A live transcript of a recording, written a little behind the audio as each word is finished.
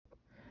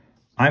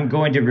I'm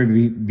going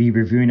to be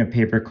reviewing a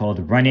paper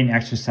called Running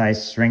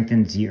Exercise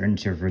Strengthens the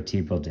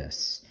Intervertebral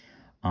Disc.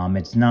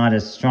 It's not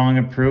as strong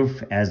a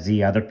proof as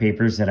the other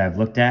papers that I've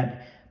looked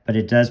at, but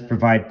it does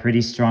provide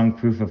pretty strong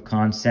proof of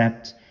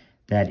concept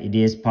that it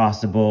is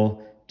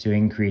possible to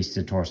increase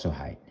the torso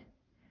height.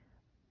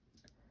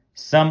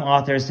 Some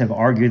authors have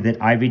argued that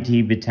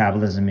IVT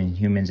metabolism in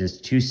humans is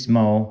too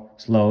slow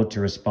to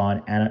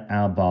respond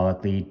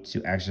anabolically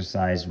to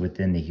exercise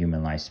within the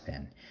human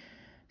lifespan.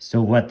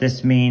 So what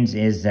this means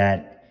is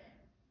that,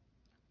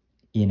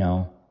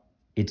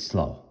 it's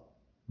slow.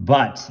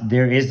 But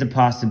there is the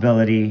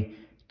possibility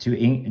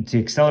to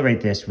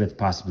accelerate this with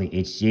possibly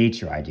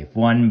HGH or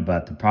IGF-1,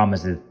 but the problem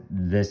is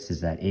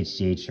that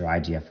HGH or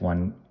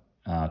IGF-1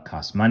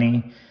 costs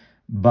money.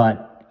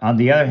 But on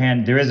the other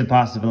hand, there is a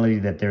possibility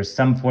that there's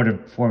some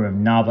form of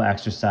novel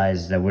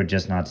exercise that we're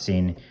just not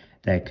seeing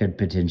that could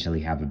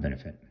potentially have a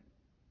benefit.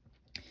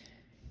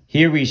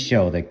 Here we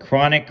show that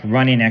chronic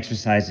running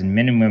exercise in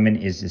men and women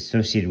is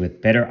associated with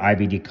better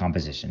IVD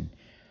composition,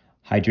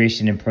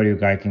 hydration and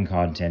proteoglycan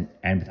content,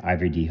 and with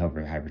IVD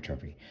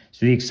hypertrophy.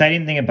 So the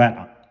exciting thing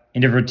about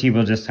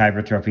intervertebral disc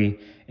hypertrophy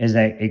is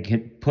that it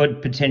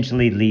could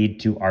potentially lead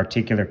to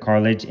articular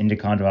cartilage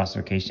endochondral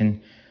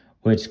ossification,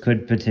 which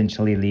could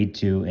potentially lead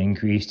to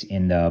increase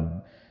in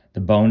the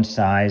bone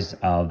size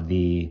of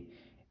the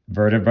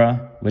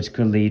vertebra, which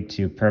could lead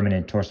to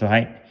permanent torso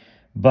height.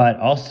 But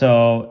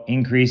also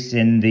increase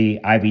in the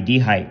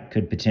IVD height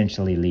could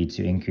potentially lead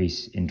to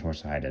increase in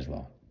torso height as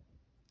well.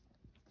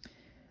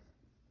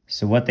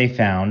 So what they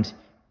found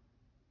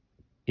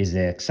is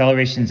that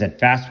accelerations at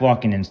fast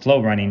walking and slow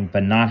running,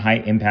 but not high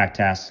impact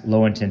tasks,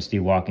 low intensity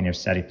walking or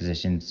static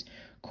positions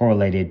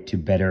correlated to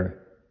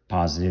better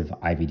positive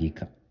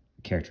IVD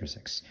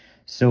characteristics.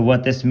 So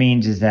what this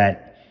means is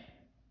that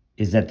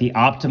the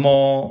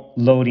optimal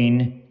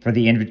loading for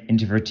the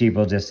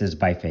intervertebral disc is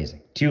biphasic.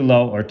 Too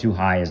low or too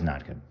high is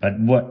not good.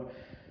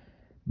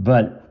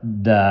 But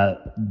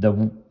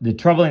the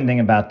troubling thing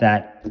about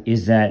that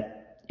is that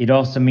it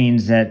also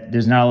means that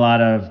there's not a lot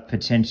of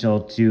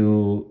potential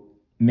to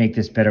make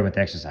this better with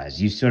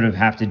exercise. You sort of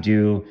have to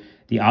do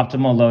the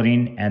optimal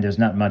loading, and there's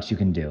not much you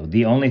can do.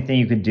 The only thing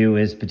you could do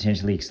is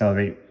potentially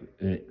accelerate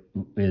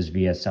is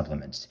via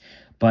supplements.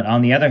 But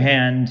on the other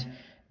hand,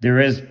 there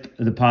is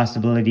the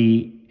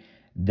possibility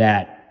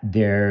that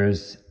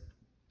there's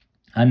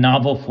a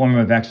novel form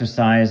of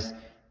exercise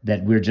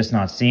that we're just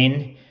not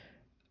seeing.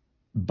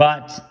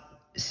 But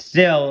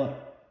still,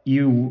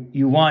 you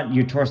want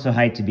your torso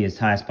height to be as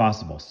high as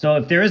possible. So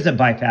if there is a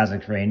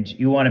biphasic range,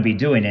 you want to be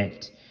doing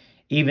it,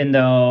 even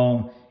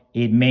though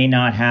it may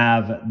not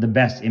have the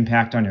best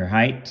impact on your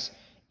height.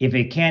 If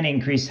it can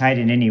increase height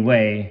in any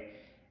way,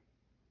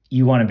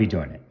 you want to be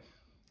doing it.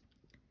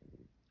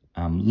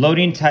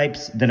 Loading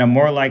types that are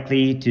more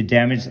likely to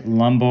damage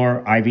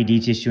lumbar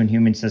IVD tissue in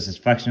humans, such as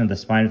flexion of the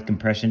spine with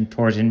compression,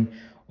 torsion,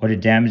 or to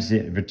damage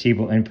the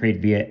vertebral end plate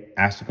via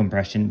axial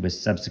compression with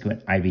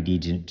subsequent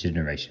IVD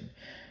generation.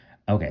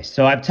 Okay,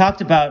 so I've talked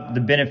about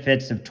the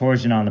benefits of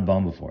torsion on the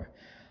bone before.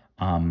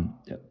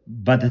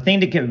 But the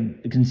thing to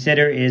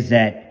consider is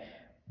that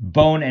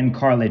bone and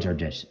cartilage are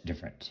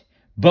different.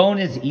 Bone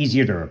is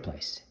easier to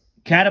replace.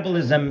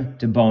 Catabolism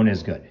to bone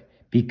is good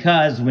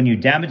because when you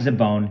damage the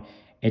bone,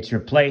 it's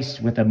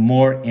replaced with a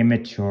more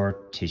immature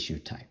tissue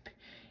type.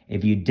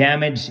 If you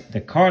damage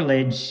the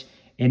cartilage,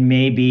 it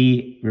may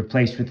be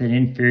replaced with an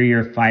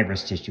inferior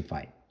fibrous tissue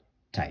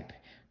type.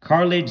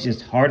 Cartilage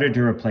is harder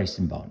to replace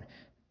than bone.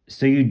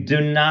 So you do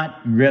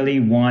not really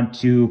want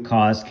to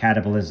cause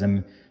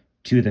catabolism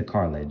to the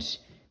cartilage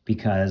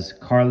because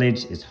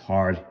cartilage is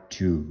hard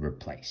to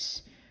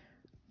replace.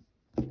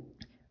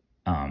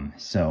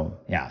 So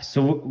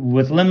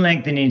with limb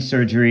lengthening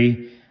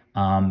surgery,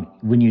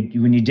 when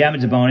you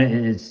damage the bone,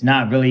 it's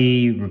not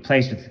really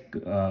replaced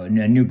with a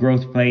new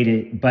growth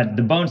plate, but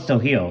the bone still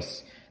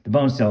heals. The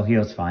bone still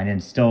heals fine, and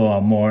it's still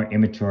a more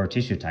immature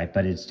tissue type,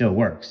 but it still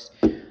works.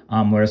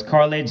 Whereas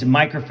cartilage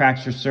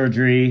microfracture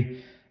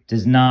surgery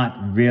does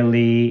not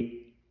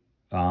really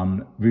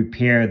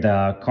repair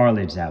the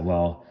cartilage that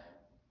well.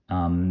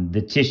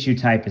 The tissue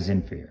type is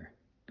inferior.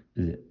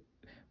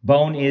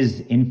 Bone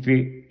is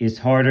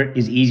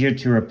easier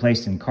to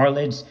replace than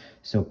cartilage.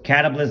 So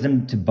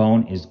catabolism to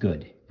bone is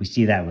good. We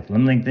see that with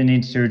limb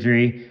lengthening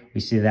surgery. We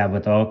see that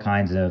with all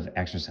kinds of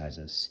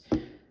exercises.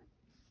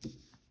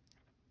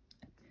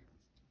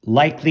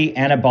 Likely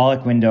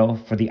anabolic window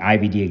for the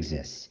IVD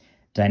exists.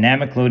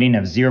 Dynamic loading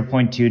of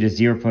 0.2 to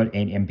 0.8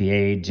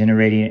 MPa,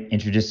 generating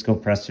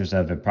intradiscal pressures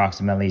of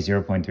approximately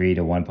 0.3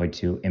 to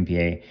 1.2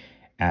 MPa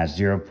at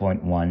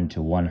 0.1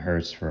 to 1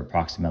 hertz for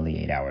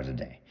approximately 8 hours a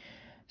day.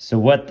 So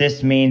what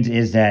this means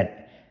is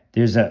that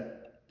there's a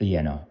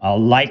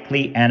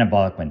likely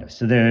anabolic window.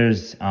 So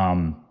there's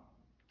an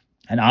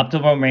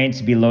optimal range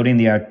to be loading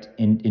the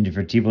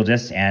intervertebral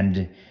disc,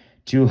 and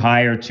too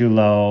high or too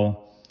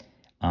low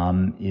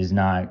is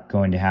not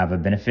going to have a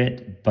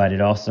benefit. But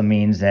it also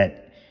means that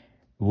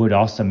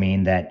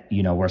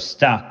we're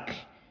stuck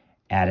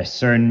at a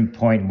certain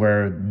point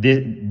where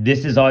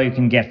this is all you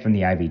can get from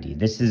the IVD.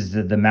 This is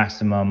the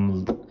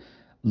maximum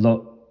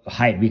low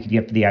height we could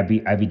get for the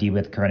IBD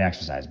with current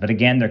exercise. But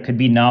again, there could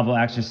be novel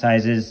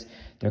exercises.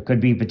 There could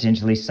be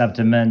potentially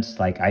supplements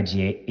like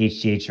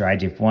HGH or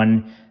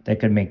IGF-1 that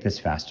could make this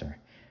faster.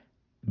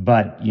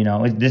 But, you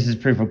know, this is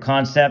proof of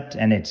concept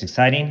and it's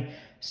exciting.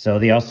 So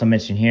they also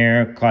mention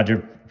here,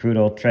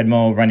 quadrupedal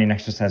treadmill running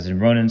exercises in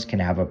rodents can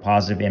have a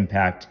positive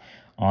impact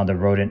on the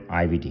rodent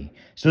IBD.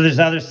 So there's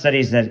other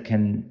studies that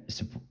can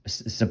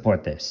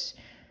support this.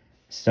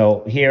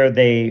 So here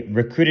they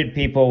recruited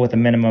people with a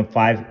minimum of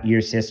 5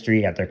 years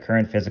history at their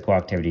current physical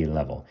activity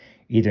level.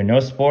 Either no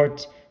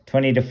sport,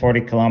 20 to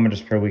 40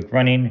 kilometers per week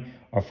running,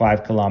 or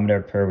 5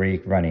 kilometer per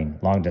week running,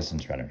 long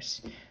distance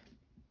runners.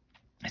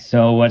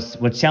 So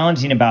what's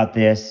challenging about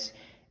this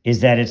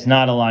is that it's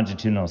not a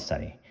longitudinal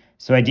study.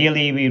 So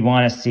ideally, we'd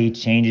want to see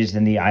changes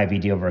in the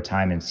IBD over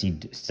time and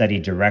study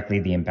directly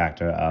the impact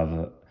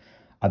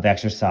of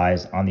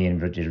exercise on the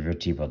inverted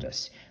vertebral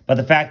disc. But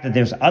the fact that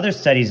there's other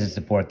studies that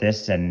support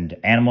this and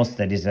animal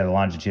studies that are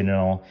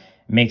longitudinal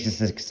makes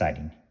this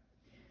exciting.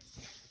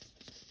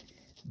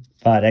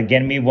 But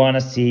again, we want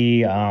to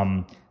see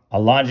a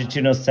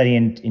longitudinal study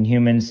in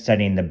humans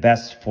studying the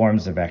best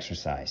forms of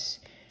exercise.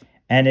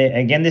 And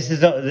again, this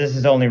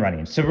is only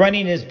running. So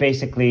running is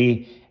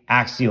basically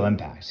axial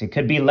impacts. It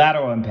could be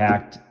lateral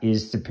impact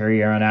is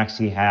superior and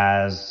actually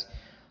has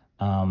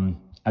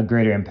a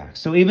greater impact.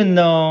 So even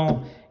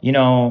though, you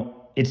know,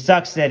 it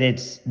sucks that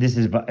this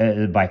is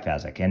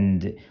biphasic,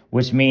 and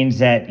which means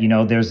that, you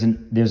know, there's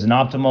an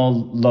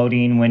optimal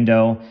loading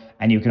window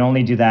and you can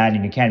only do that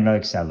and you can't really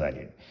accelerate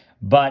it.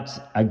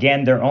 But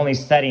again, they're only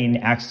studying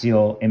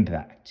axial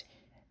impact.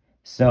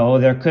 So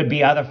there could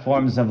be other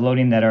forms of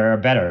loading that are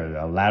better,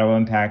 a lateral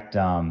impact,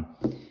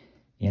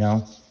 you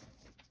know.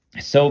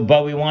 So,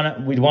 but we'd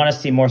want to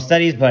see more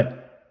studies,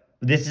 but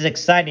this is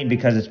exciting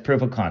because it's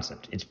proof of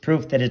concept. It's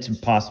proof that it's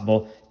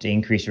possible to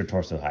increase your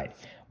torso height,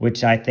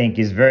 which I think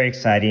is very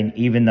exciting,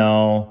 even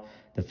though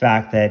the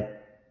fact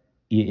that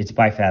it's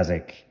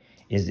biphasic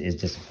is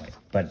disappointing.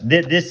 But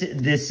this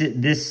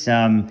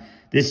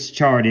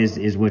chart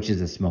is which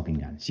is a smoking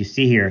gun. So you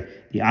see here,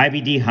 the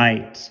IBD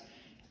height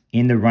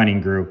in the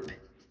running group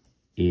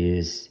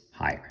is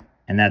higher.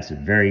 And that's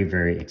very,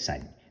 very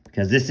exciting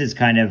because this is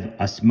kind of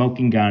a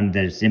smoking gun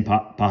that it's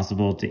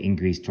impossible to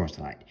increase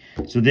torso height.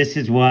 So this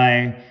is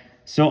why,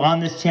 so on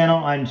this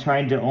channel, I'm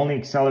trying to only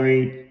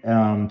accelerate,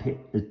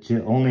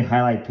 to only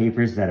highlight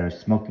papers that are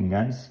smoking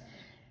guns.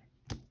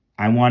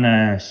 I want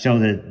to show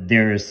that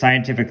there is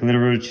scientific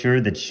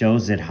literature that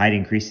shows that height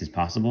increase is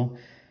possible.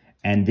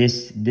 And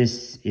this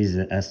is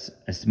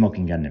a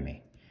smoking gun to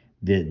me,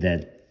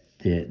 that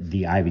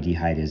the IBD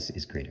height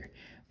is greater.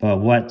 But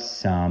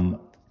what's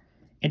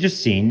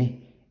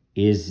interesting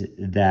is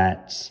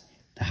that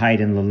the height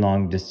in the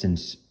long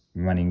distance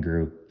running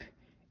group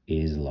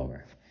is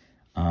lower.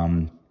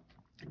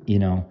 You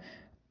know,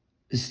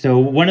 so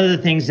one of the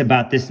things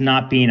about this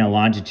not being a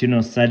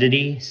longitudinal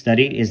study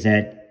is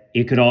that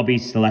it could all be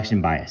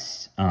selection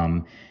bias.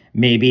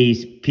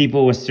 Maybe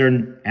people with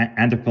certain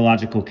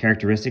anthropological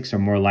characteristics are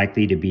more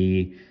likely to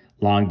be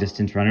long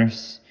distance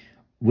runners,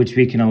 which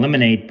we can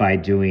eliminate by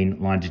doing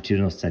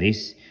longitudinal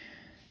studies.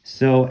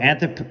 So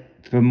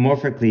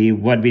anthropomorphically,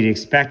 what we'd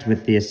expect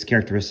with these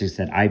characteristics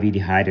that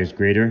IBD height is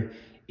greater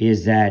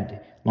is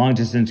that long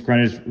distance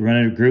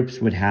runner groups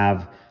would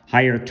have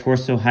higher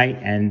torso height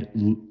and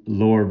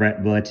lower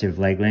relative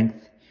leg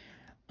length.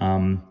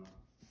 Yeah.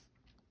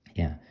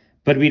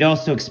 But we'd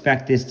also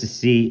expect this to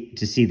see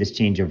this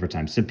change over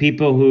time. So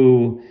people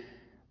who,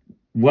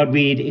 what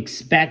we'd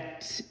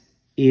expect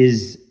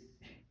is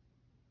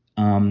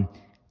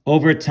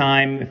over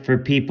time for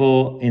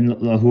people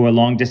who are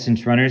long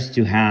distance runners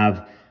to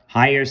have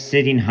higher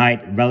sitting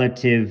height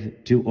relative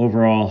to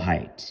overall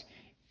height.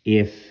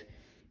 If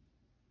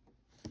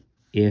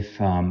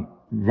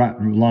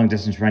long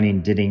distance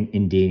running did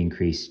indeed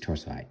increase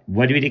torso height.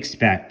 What we'd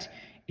expect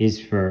is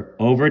for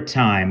over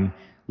time,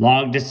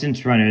 long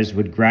distance runners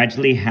would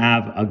gradually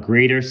have a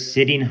greater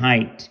sitting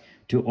height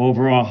to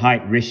overall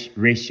height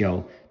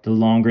ratio the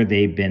longer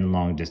they've been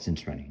long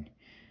distance running.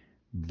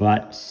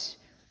 But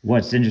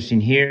what's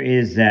interesting here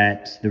is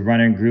that the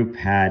runner group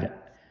had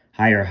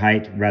higher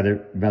height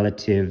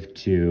relative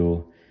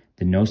to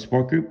the no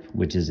sport group,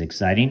 which is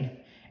exciting.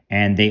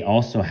 And they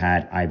also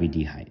had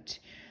IBD height.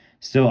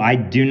 So I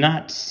do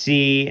not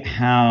see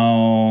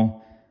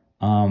how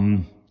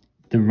the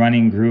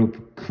running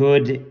group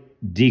could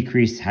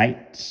decrease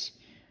height.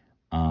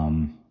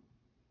 You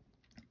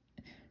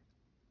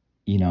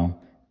know,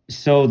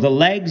 so the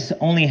legs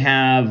only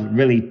have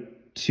really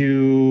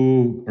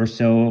 2 or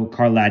so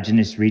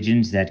cartilaginous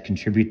regions that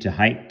contribute to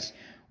height,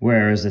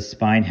 whereas the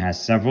spine has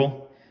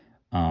several.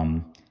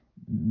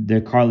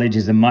 The cartilage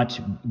is a much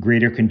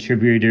greater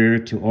contributor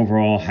to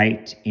overall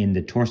height in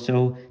the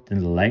torso than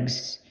the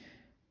legs.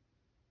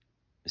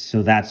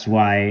 So that's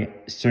why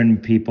certain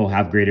people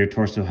have greater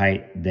torso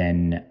height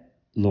than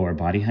lower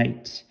body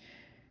height.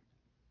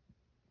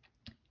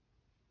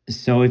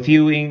 So if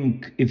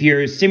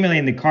you're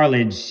stimulating the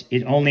cartilage,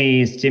 it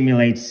only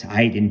stimulates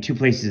height in 2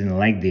 places in the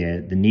leg,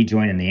 the knee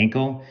joint and the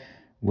ankle.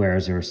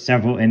 whereas there are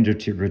several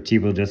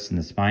intervertebral discs in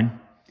the spine.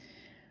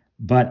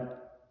 But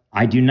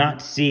I do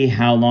not see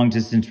how long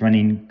distance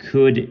running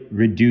could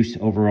reduce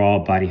overall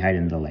body height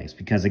in the legs,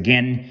 because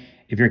again,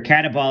 if you're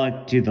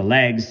catabolic to the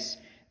legs,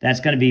 that's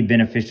going to be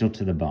beneficial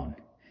to the bone.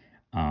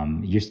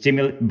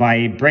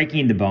 By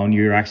breaking the bone,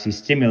 you're actually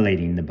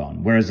stimulating the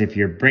bone. Whereas if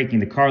you're breaking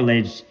the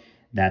cartilage,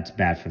 that's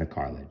bad for the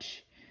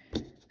cartilage.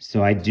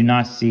 So I do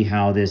not see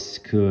how this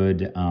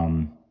could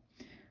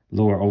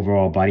lower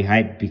overall body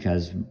height,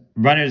 because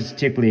runners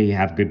typically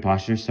have good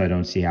posture, so I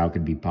don't see how it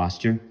could be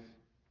posture.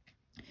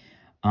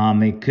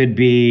 It could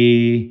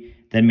be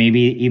that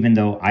maybe even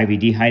though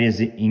IVD height is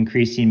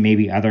increasing,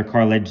 maybe other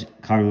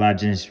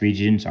cartilaginous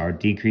regions are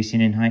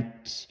decreasing in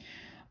height.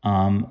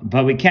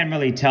 But we can't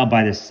really tell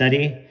by this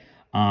study.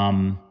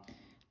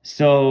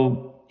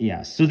 So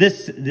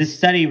this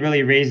study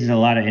really raises a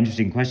lot of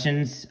interesting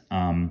questions.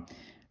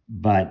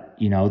 But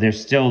there's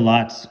still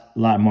a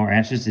lot more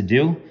answers to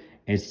do.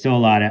 It's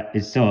still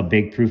a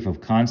big proof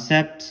of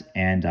concept,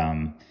 and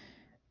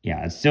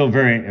it's still a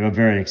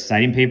very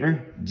exciting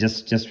paper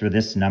just for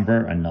this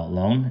number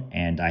alone.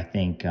 And I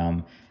think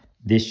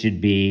this should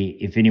be,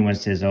 if anyone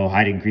says, "Oh,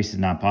 height increase is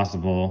not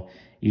possible,"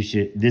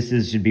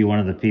 should be one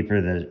of the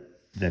paper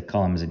the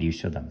columns that you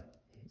show them.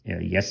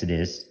 Yes, it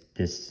is.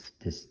 This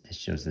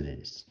shows that it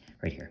is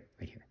right here,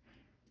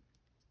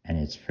 and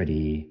it's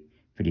pretty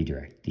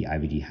direct, the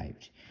IVD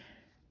height.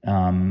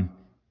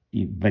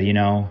 But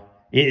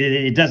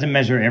it doesn't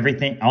measure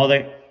everything.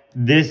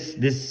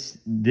 This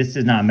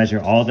does not measure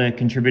all the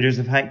contributors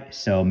of height.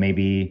 So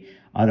maybe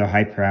other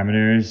height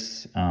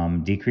parameters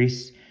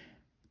decrease.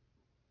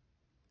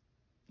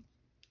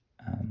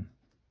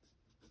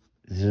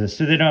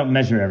 So they don't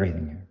measure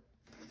everything here.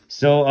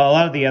 So a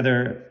lot of the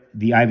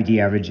IVD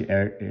average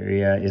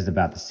area is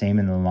about the same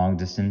in the long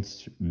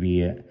distance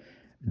via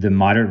the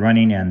moderate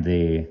running and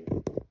the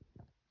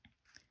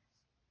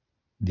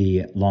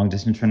long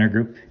distance runner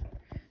group.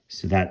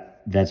 So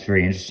that's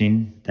very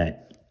interesting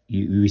that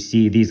you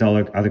see these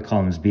other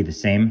columns be the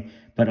same,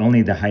 but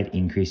only the height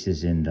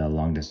increases in the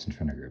long distance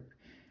runner group.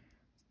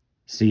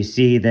 So you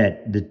see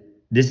that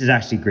this is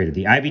actually greater.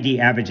 The IVD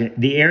average,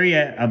 the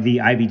area of the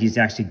IVD is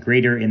actually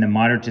greater in the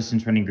moderate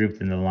distance running group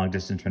than the long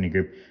distance running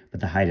group, but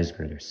the height is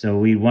greater. So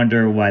we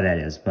wonder why that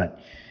is, but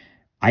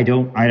I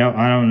don't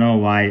know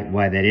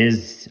why that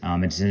is.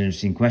 It's an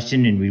interesting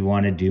question, and we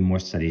want to do more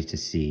studies to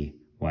see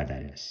why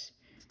that is.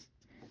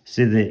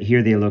 So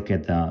here they look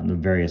at the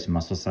various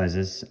muscle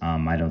sizes.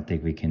 I don't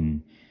think we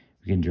can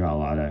draw a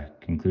lot of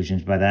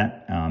conclusions by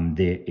that.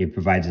 It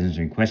provides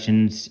interesting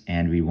questions,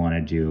 and we want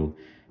to do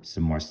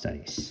some more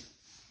studies.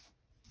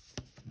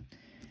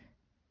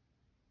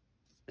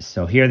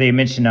 So here they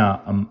mention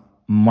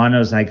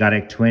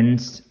monozygotic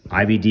twins.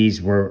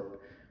 IVDs were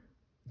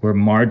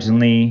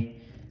marginally,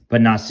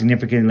 but not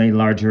significantly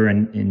larger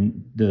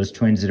in those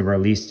twins that were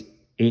at least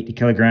 8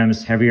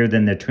 kilograms heavier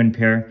than their twin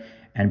pair,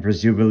 and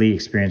presumably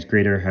experienced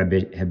greater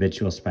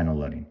habitual spinal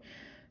loading.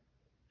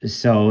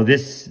 So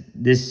this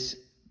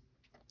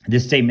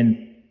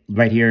statement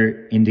right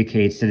here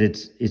indicates that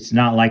it's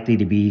not likely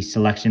to be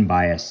selection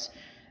bias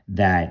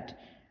that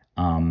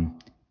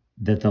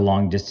the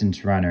long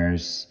distance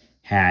runners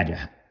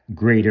had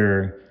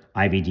greater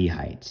IVD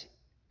height.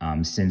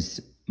 Since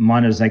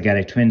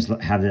monozygotic twins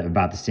have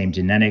about the same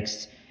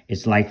genetics,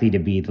 it's likely to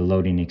be the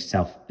loading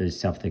itself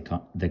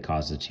that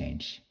causes the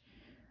change.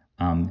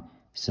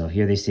 So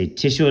here they say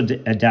tissue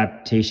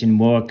adaptation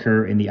will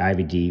occur in the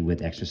IVD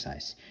with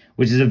exercise,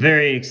 which is a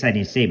very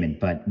exciting statement,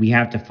 but we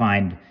have to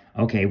find,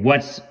 okay,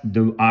 what's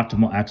the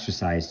optimal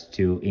exercise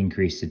to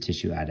increase the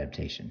tissue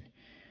adaptation?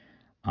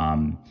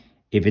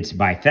 If it's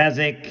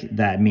biphasic,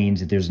 that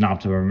means that there's an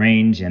optimal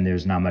range and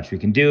there's not much we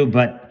can do,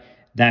 but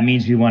that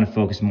means we want to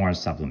focus more on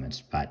supplements.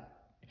 But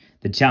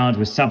the challenge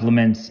with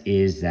supplements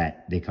is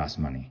that they cost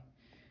money.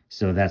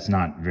 So that's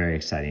not very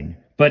exciting.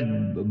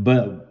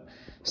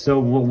 So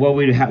what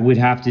we'd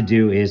have to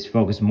do is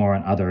focus more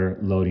on other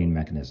loading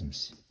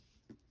mechanisms.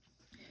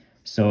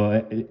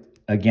 So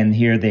again,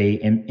 here they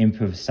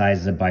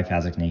emphasize the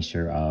biphasic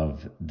nature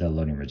of the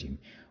loading regime.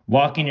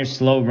 Walking or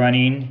slow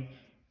running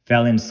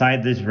fell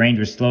inside this range,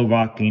 or slow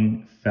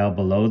walking fell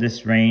below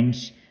this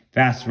range.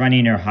 Fast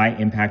running or high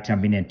impact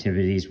jumping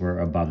activities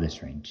were above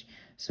this range.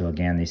 So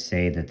again, they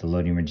say that the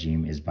loading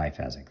regime is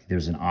biphasic.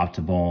 There's an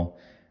optimal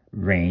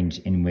range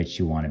in which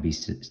you want to be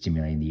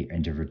stimulating the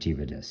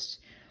intervertebral discs.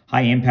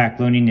 High impact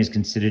loading is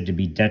considered to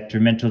be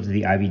detrimental to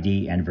the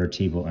IVD and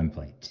vertebral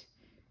implante.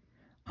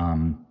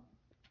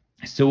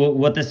 So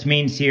what this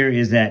means here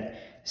is that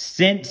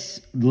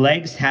since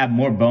legs have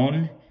more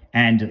bone,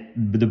 and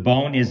the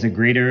bone is the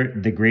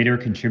greater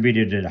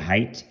contributor to the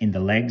height in the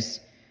legs,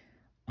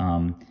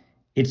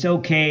 it's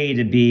okay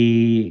to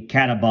be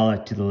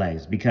catabolic to the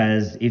legs,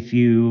 because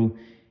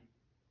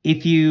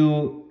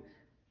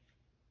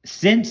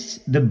since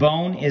the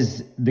bone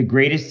is the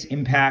greatest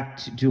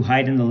impact to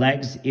height in the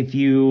legs, if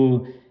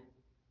you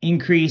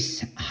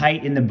increase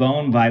height in the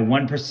bone by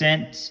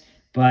 1%,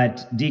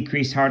 but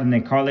decrease height in the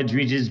cartilage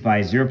regions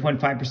by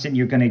 0.5%,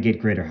 you're going to get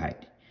greater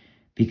height.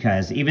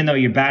 because even though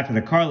you're bad for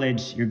the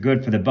cartilage, you're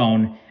good for the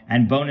bone,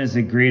 and bone has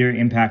a greater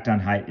impact on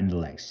height in the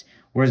legs.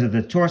 Whereas at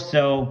the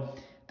torso,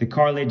 the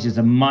cartilage is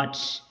a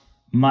much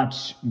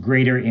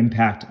greater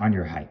impact on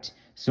your height.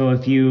 So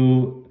if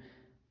you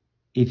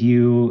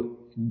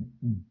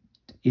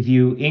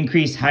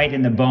increase height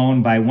in the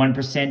bone by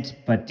 1%,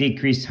 but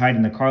decrease height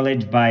in the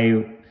cartilage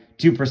by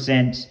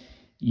 2%,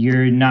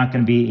 you're not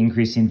going to be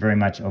increasing very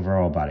much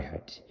overall body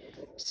height,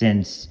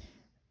 since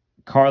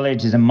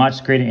cartilage is a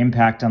much greater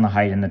impact on the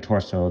height in the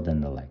torso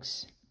than the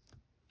legs.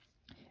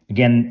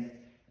 Again,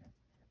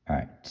 all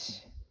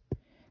right.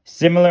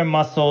 Similar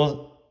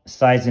muscle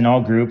size in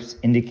all groups,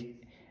 and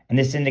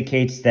this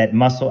indicates that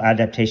muscle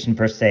adaptation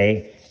per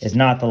se is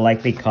not the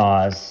likely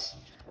cause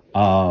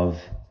of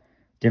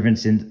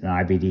difference in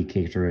IBD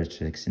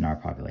characteristics in our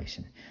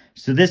population.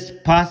 So this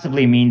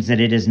possibly means that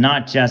it is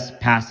not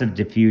just passive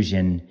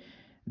diffusion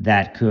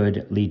that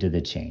could lead to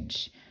the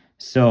change.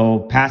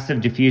 So passive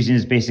diffusion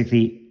is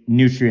basically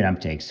nutrient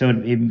uptake. So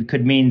it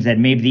could mean that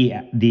maybe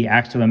the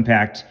axial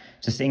impact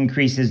just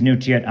increases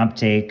nutrient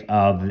uptake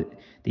of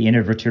the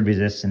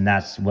innervertebratus, and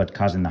that's what's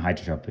causing the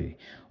hypertrophy,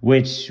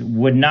 which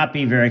would not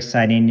be very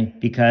exciting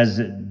because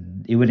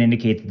it would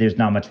indicate that there's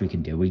not much we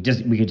can do. We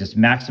could just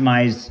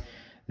maximize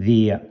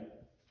the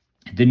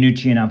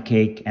nutrient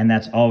uptake, and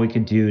that's all we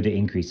could do to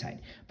increase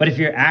height. But if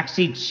you're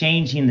actually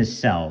changing the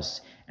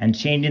cells and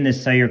changing the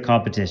cellular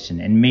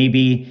composition and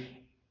maybe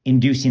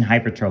inducing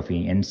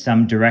hypertrophy in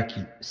some direct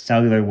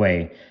cellular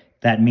way,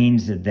 that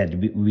means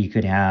that we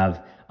could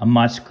have a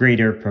much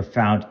greater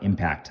profound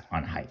impact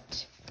on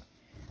height.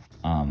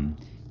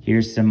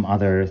 Here's some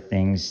other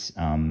things.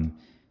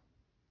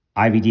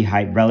 IBD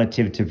height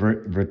relative to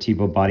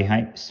vertebral body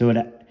height. So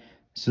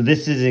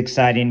this is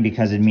exciting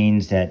because it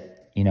means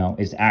that, you know,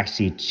 it's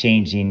actually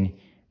changing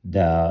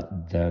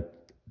the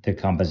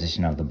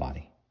composition of the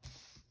body.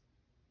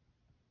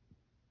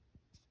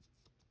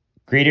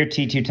 Greater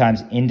T2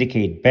 times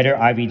indicate better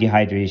IV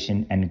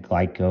dehydration and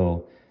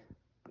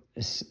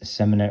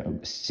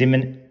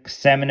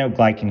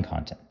saminoglycan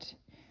content.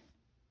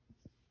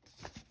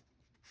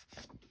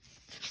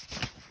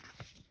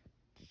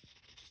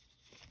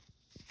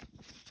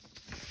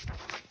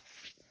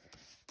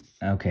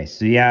 Okay,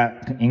 so yeah,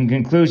 in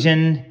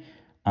conclusion,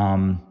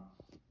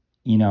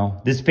 you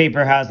know, this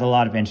paper has a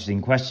lot of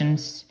interesting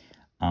questions,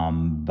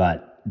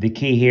 but the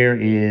key here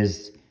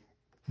is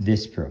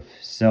this proof.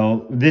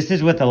 So this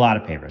is with a lot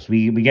of papers.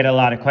 We get a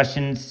lot of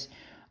questions,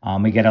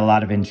 we get a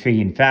lot of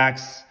intriguing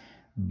facts,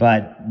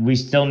 but we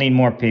still need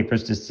more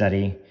papers to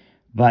study.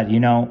 But, you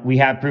know, we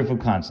have proof of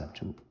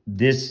concept.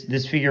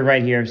 This figure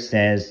right here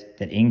says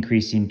that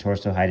increasing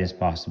torso height is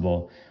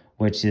possible,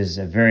 which is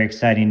very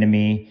exciting to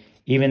me,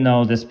 even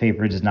though this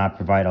paper does not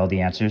provide all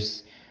the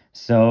answers.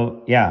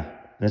 So yeah,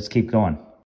 let's keep going.